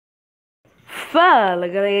Fala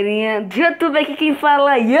galerinha do YouTube, aqui quem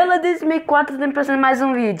fala é ela desde 2004, trazendo mais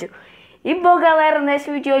um vídeo. E bom galera, nesse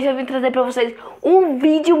vídeo de hoje eu vim trazer pra vocês um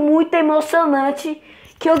vídeo muito emocionante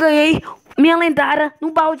que eu ganhei minha lendária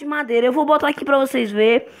no baú de madeira. Eu vou botar aqui pra vocês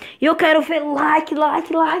verem. E eu quero ver like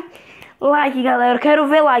galera, eu quero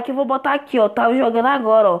ver like. Eu vou botar aqui ó, tava jogando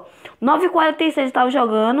agora ó, 9h46 tava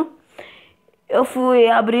jogando. Eu fui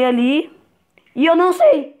abrir ali e eu não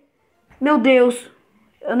sei, meu Deus,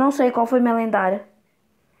 eu não sei qual foi minha lendária.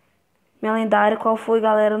 Minha lendária, qual foi,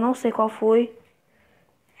 galera? Eu não sei qual foi.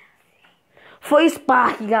 Foi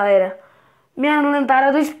Spark, galera. Minha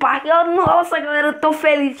lendária do Spark. Nossa, galera, eu tô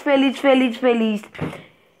feliz.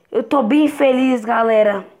 Eu tô bem feliz,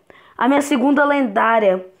 galera. A minha segunda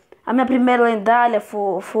lendária. A minha primeira lendária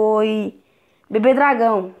foi Bebê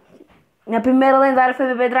Dragão. Minha primeira lendária foi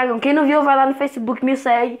Bebê Dragão. Quem não viu, vai lá no Facebook, me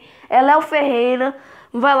segue. É Léo Ferreira.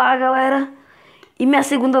 Vai lá, galera. E minha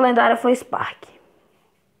segunda lendária foi Spark.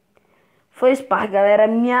 Foi Spark, galera.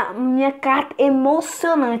 Minha carta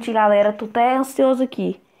emocionante, galera. Tô até ansioso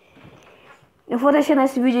aqui. Eu vou deixar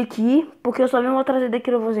nesse vídeo aqui, porque eu só vim trazer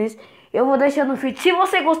daqui pra vocês. Eu vou deixar no vídeo. Se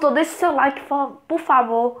você gostou, deixe seu like, por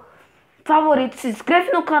favor. Favorito, se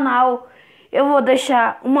inscreve no canal. Eu vou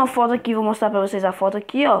deixar uma foto aqui, vou mostrar pra vocês a foto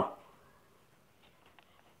aqui, ó.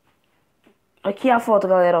 Aqui é a foto,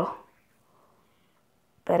 galera, ó.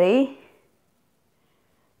 Pera aí.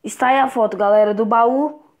 Está aí a foto, galera, do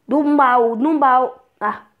baú.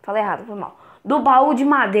 Ah, falei errado, foi mal. Do baú de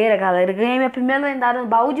madeira, galera. Ganhei minha primeira lendária no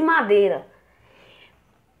baú de madeira.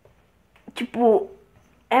 Tipo,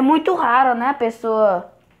 é muito raro, né, a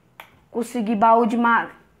pessoa conseguir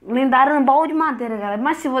lendária no baú de madeira, galera.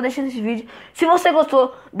 Mas se vou deixar nesse vídeo. Se você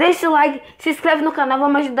gostou, deixa o like, se inscreve no canal.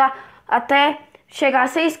 Vamos ajudar até chegar a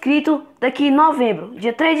ser inscrito daqui em novembro,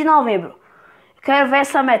 dia 3 de novembro. Quero ver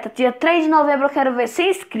essa meta. Dia 3 de novembro eu quero ver 100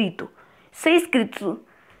 inscritos. 100 inscritos.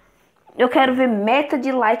 Eu quero ver meta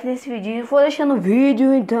de like nesse vídeo. Vou deixando o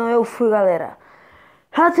vídeo, então eu fui, galera.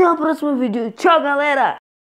 Até o próximo vídeo. Tchau, galera.